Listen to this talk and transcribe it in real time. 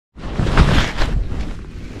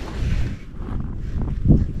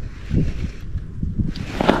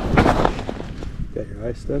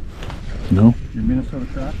Dry stick? No. Your Minnesota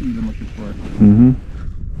crappie you've been looking for. Mm-hmm.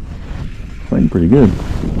 Playing pretty good.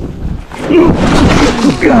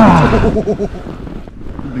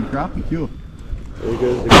 Big crappie too. There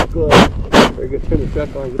goes the glove. Very good. Turn the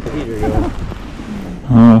truck on, get the heater going.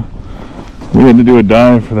 We had to do a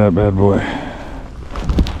dive for that bad boy.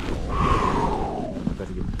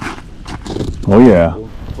 Oh yeah.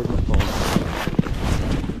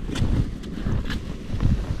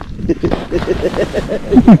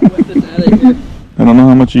 I don't know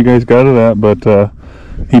how much you guys got of that, but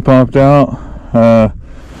he popped out. I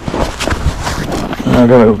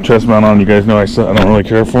got a chest mount on. You guys know I don't really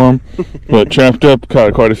care for him, but chapped up,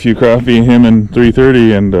 caught quite a few crappie. Him and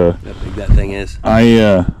 330, and how big that thing is.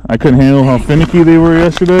 I couldn't handle how finicky they were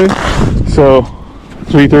yesterday, so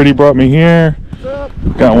 330 brought me here.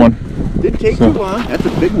 Got one. Didn't take too long. That's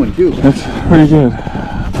a big one too. That's pretty good.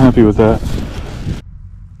 I'm happy with that.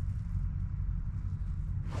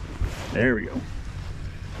 There we go.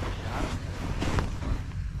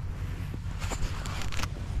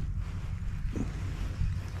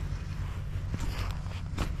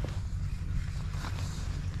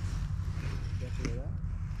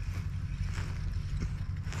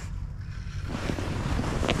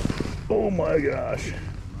 Oh my gosh.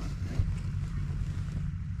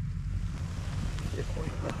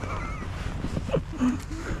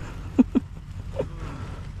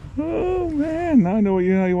 Oh man, now I know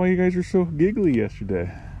why you guys were so giggly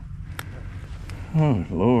yesterday. Oh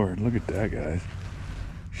Lord, look at that, guys.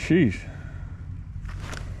 Sheesh.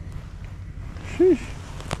 Sheesh.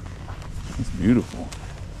 That's beautiful.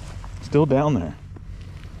 Still down there.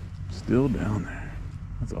 Still down there.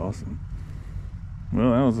 That's awesome.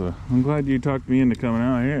 Well, that was I'm glad you talked me into coming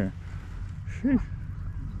out here. Sheesh.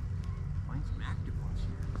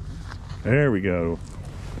 There we go.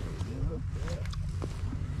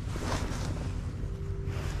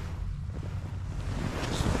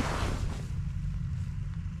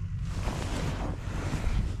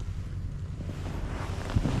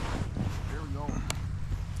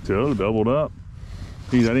 So doubled up.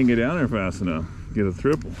 Geez, I didn't get down there fast enough. Get a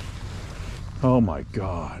triple. Oh my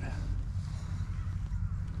God.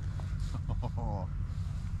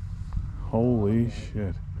 Holy shit.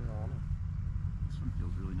 This one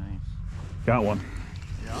feels really nice. Got one.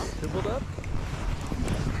 Yeah, tripled up?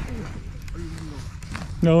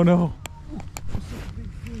 No, no.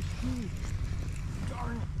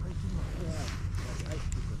 Darn it, right in my head.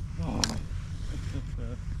 Oh.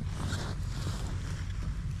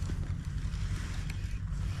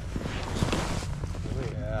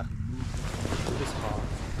 Yeah.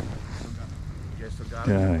 You guys still got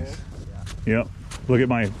it? Guys. Yeah. Yep. Look at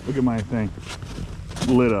my thing.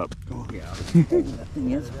 Lit up. Oh, yeah. That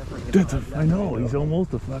thing is. I know, he's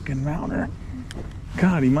almost a fucking mounter.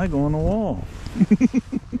 God, he might go on the wall. Yeah,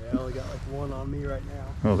 I only got like one on me right now.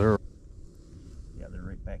 Oh, they're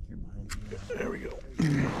right back here behind you. there we go.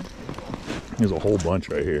 There's a whole bunch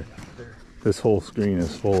right here. This whole screen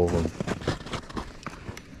is full of them.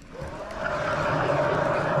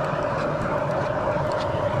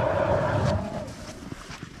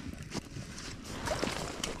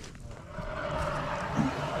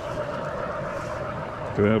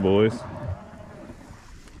 Look at that, boys.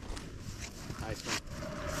 Nice one.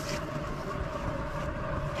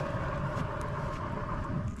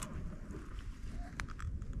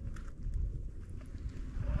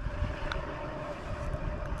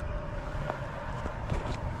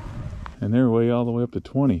 And they're way all the way up to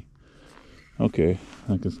 20. Okay,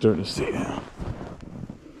 I can start to see now.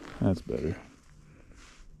 That's better.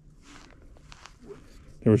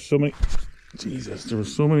 There were so many, Jesus, there were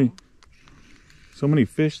so many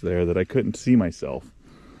fish there that I couldn't see myself.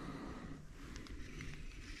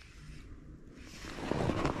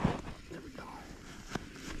 There we go.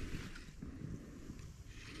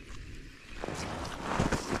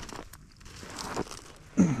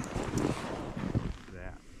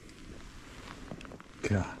 That.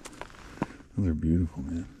 God, those are beautiful,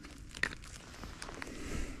 man.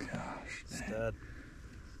 Gosh, Stud.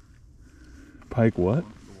 pike what?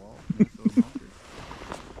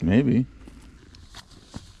 Maybe.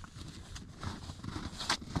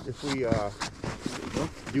 If we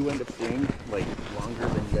do end up staying like longer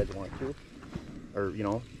than you guys want to, or you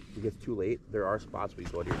know, if it gets too late, there are spots we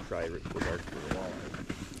go out here and try regards to the wall.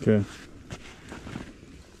 Okay.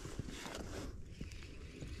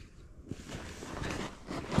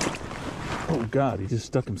 Oh God, he just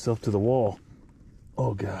stuck himself to the wall.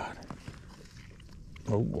 Oh God.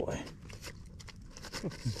 Oh boy.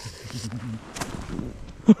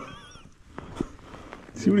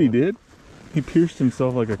 See what he did? He pierced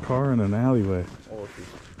himself like a car in an alleyway. Oh,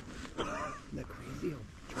 isn't that crazy?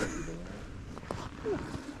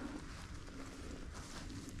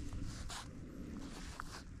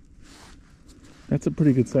 That's a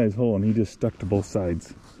pretty good size hole, and he just stuck to both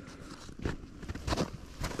sides.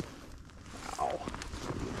 Ow.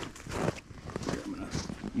 Here, I'm gonna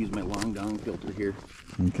use my long dong filter here.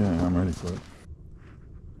 Okay, I'm ready for it.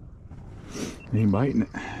 He ain't biting it.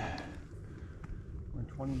 We're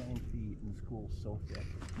 29 feet and the school's so thick.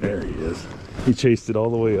 There he is. He chased it all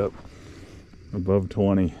the way up above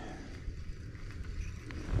 20.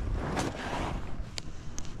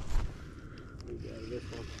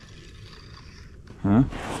 Huh?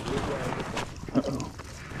 Uh-oh.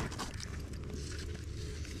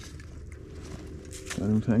 Got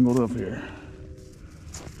him tangled up here.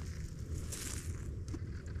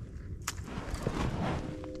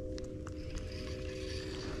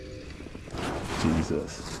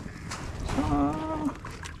 Jesus. Ah.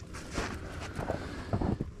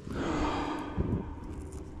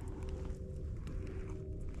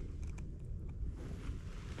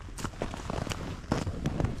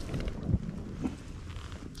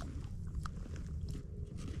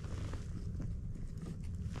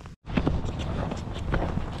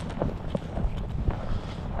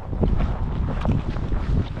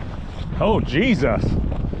 Oh, Jesus.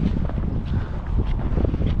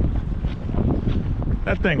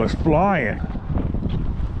 That thing was flying.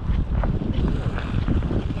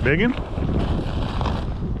 Big one?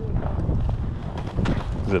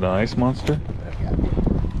 Is it an ice monster?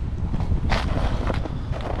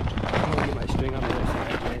 I'm gonna get my string on the other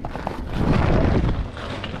side, right?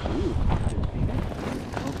 Ooh.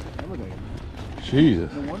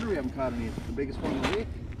 Jesus. No wonder we haven't caught any. It's the biggest one of the week.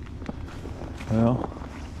 Well.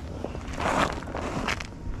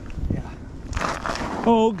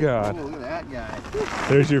 Oh, God. Oh, look at that guy.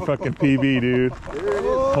 There's your fucking PB, dude. There it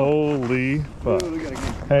is. Holy fuck. Ooh, we gotta get...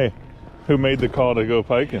 Hey, who made the call to go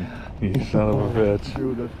piking? You son of a bitch.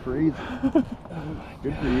 Dude, that's crazy.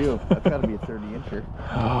 Good for you. That's gotta be a 30-incher.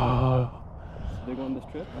 Big one this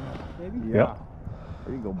trip, maybe? Yep.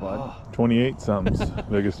 There you go, bud. 28 something's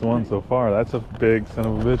biggest one so far. That's a big son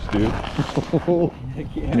of a bitch, dude.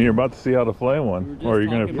 Heck yeah. And you're about to see how to flay one, or you're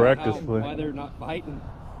gonna practice why flay. they're not biting.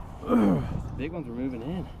 The big ones were moving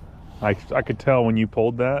in. I could tell when you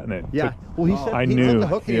pulled that, and it. Yeah. took- Well, he said I he knew, set the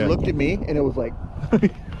hook and yeah. he looked at me and it was like,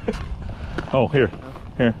 Oh, here.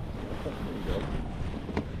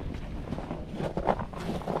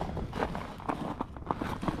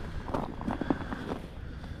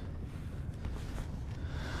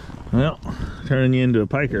 Well, turning you into a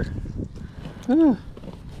piker. you'll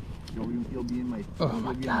be in my. Oh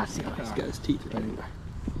my God! See how he's got his teeth right in there.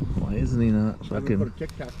 Why isn't he not I haven't put a fucking?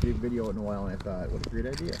 TikTok video in a while, and I thought, what a great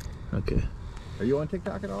idea. Okay. Are you on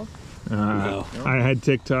TikTok at all? No. I had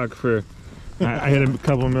TikTok for. I had a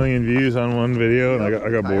couple million views on one video, and I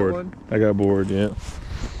got bored. one? I got bored, yeah.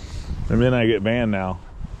 And then I get banned now.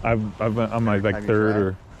 I'm like Have you third tried?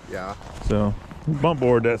 or Yeah. so. Bump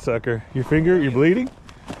board that sucker. Your finger, you're bleeding?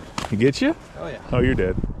 He get you? Oh yeah. Oh, you're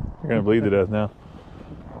dead. You're gonna bleed to death now.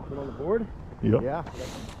 Put on the board. Yep. Yeah.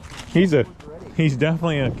 He's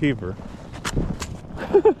definitely a keeper.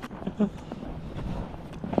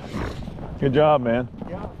 Good job, man.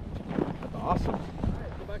 Yeah. That's awesome.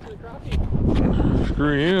 Alright, go back to the crappie.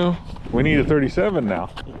 Screw you. We need a 37 now.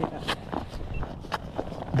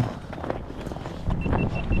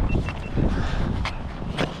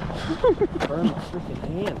 Burn my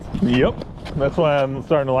freaking hands. Yep. That's why I'm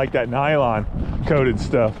starting to like that nylon coated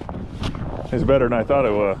stuff. It's better than I thought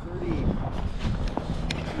it was.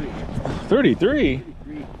 33?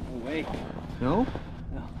 33. Oh wait. No?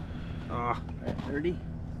 No. Ah. 30.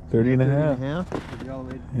 30 and a half. half. 30 all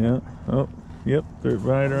the way. Yeah. Oh, yep.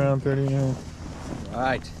 Right around 30 and a half.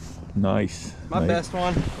 Right. Nice. My Nice. best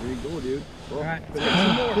one. There you go, dude. Well, Alright. clean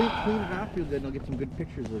it off real good and I'll get some good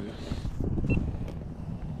pictures of it.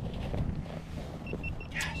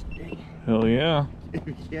 Gosh dang. Hell yeah. If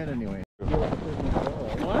you can, anyway.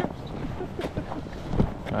 What?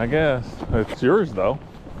 I guess. It's yours, though.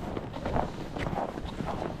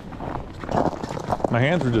 My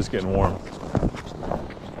hands are just getting warm.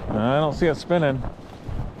 I don't see it spinning.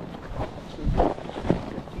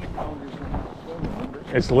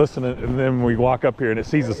 It's listening, and then we walk up here and it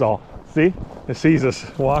sees us all. See? It sees us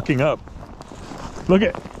walking up. Look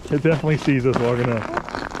it. It definitely sees us walking up.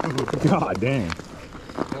 God dang.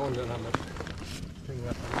 That one doesn't have much string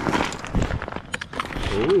left.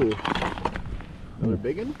 Ooh. Another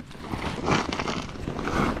big one?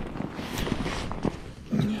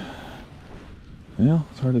 Yeah,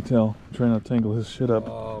 it's hard to tell. I'm trying not to tangle his shit up.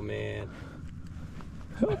 Oh man.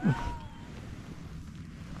 Help me.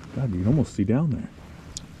 God, you can almost see down there.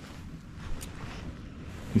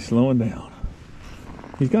 He's slowing down.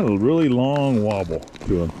 He's got a really long wobble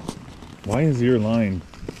to him. Why is your line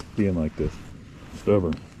being like this?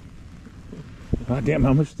 stubborn. God damn,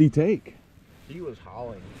 how much did he take? He was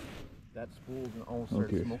hauling. That spool almost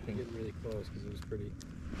started smoking. Getting really close because it was pretty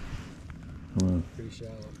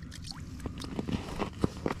shallow.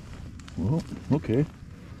 Well, okay.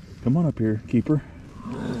 Come on up here, keeper.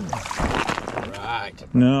 Right.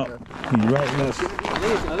 No, he's right in this. I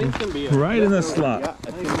think it's gonna be Right in the slot. Yeah,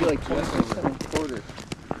 it's gonna be like 26 1/4.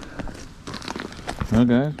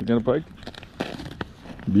 Okay, we got a pike.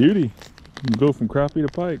 Beauty. You can go from crappie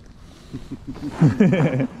to pike.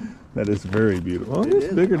 That is very beautiful. Oh,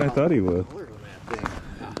 he's bigger than I thought he was.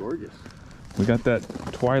 Gorgeous. We got that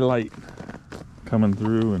twilight coming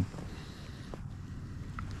through, and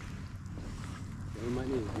We might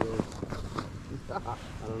need to do I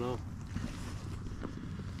don't know.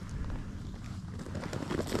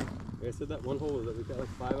 Like I said, that one hole that we got like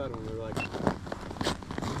 5 out of, and we were like, it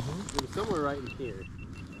was somewhere right in here.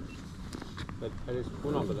 But I just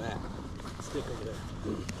went off of that stick over there.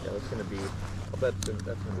 Yeah, that's gonna be. I'll bet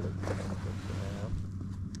that's gonna be like 10 now.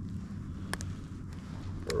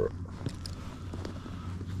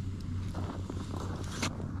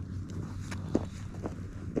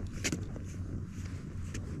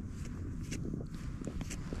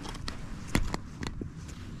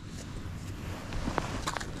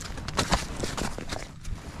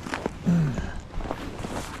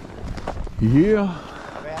 yeah,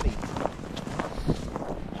 Fatty.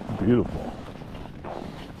 beautiful.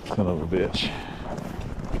 Son of a bitch.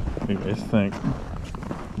 What do you guys think?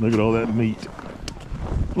 Look at all that meat.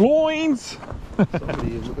 Loins!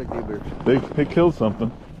 Somebody looked like they were. They killed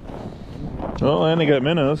something. Oh, and they got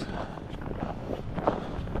minnows.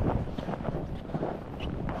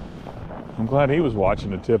 I'm glad he was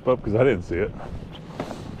watching the tip up because I didn't see it.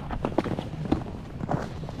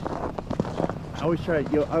 I always try.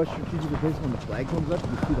 I was strategically placed when the flag comes up,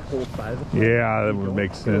 you see the whole side of the flag. Yeah, that would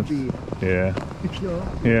make sense. Yeah.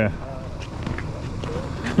 Yeah.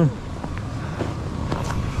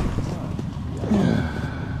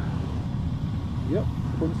 Yep,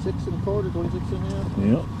 26 1/4, 26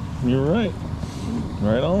 1/2. Yep, you're right.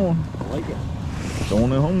 Right on. I like it.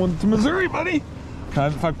 Going home with to Missouri, buddy.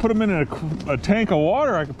 If I put them in a tank of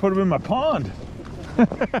water, I could put them in my pond.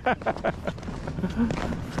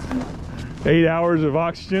 8 hours of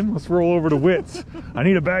oxygen. Let's roll over to Wits. I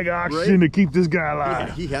need a bag of oxygen to keep this guy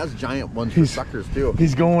alive. He has giant ones for suckers too.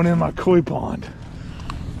 He's going in my koi pond.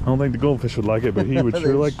 I don't think the goldfish would like it, but he would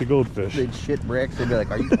sure like the goldfish. They'd shit bricks. They'd be like,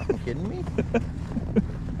 "Are you fucking kidding me?"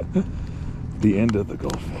 The end of the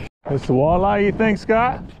goldfish. It's the walleye, you think,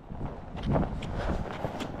 Scott?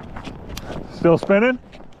 Still spinning?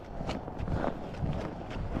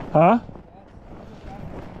 Huh?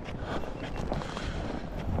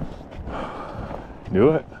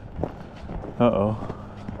 Do it. Uh-oh.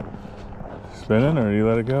 Spinning, or you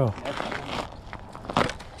let it go?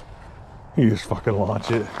 You just fucking launch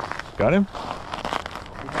it. Got him?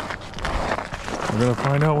 We're gonna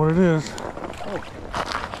find out what it is.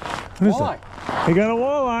 What is it? He got a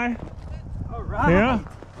walleye. All right. Yeah?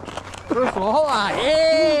 First walleye.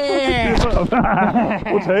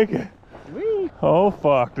 Yeah. We'll take it. Oh,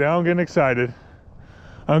 fuck. Now I'm getting excited.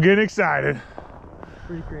 I'm getting excited.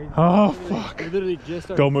 Pretty crazy. Oh, fuck. We literally just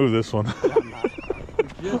started. Don't move this one.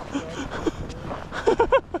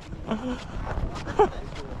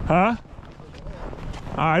 Huh?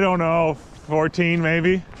 I don't know. 14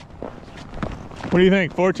 maybe? What do you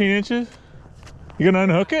think? 14 inches? You gonna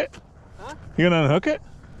unhook it? Huh? You gonna unhook it?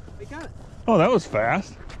 I got it. Oh, that was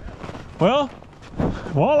fast. Well,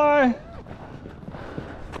 walleye.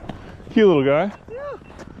 Cute little guy. Yeah.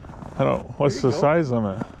 I don't. What's the size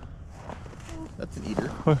limit? That's an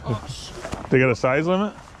eater. They got a size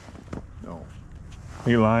limit? No. Are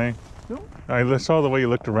you lying? No. I saw the way you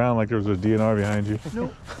looked around like there was a DNR behind you.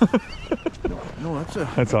 No. No, that's a.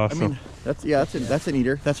 That's awesome. I mean, that's an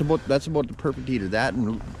eater. That's about the perfect eater. That,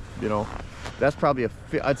 and you know, that's probably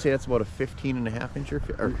I'd say that's about a 15.5 incher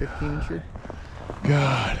or 15 incher.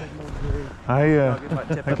 God, I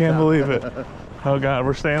can't believe it. Oh God,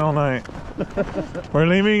 we're staying all night. We're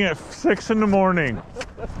leaving at 6 in the morning.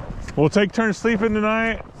 We'll take turns sleeping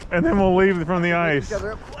tonight, and then we'll leave from the ice.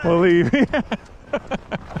 We'll leave.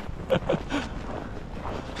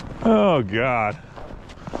 Oh God.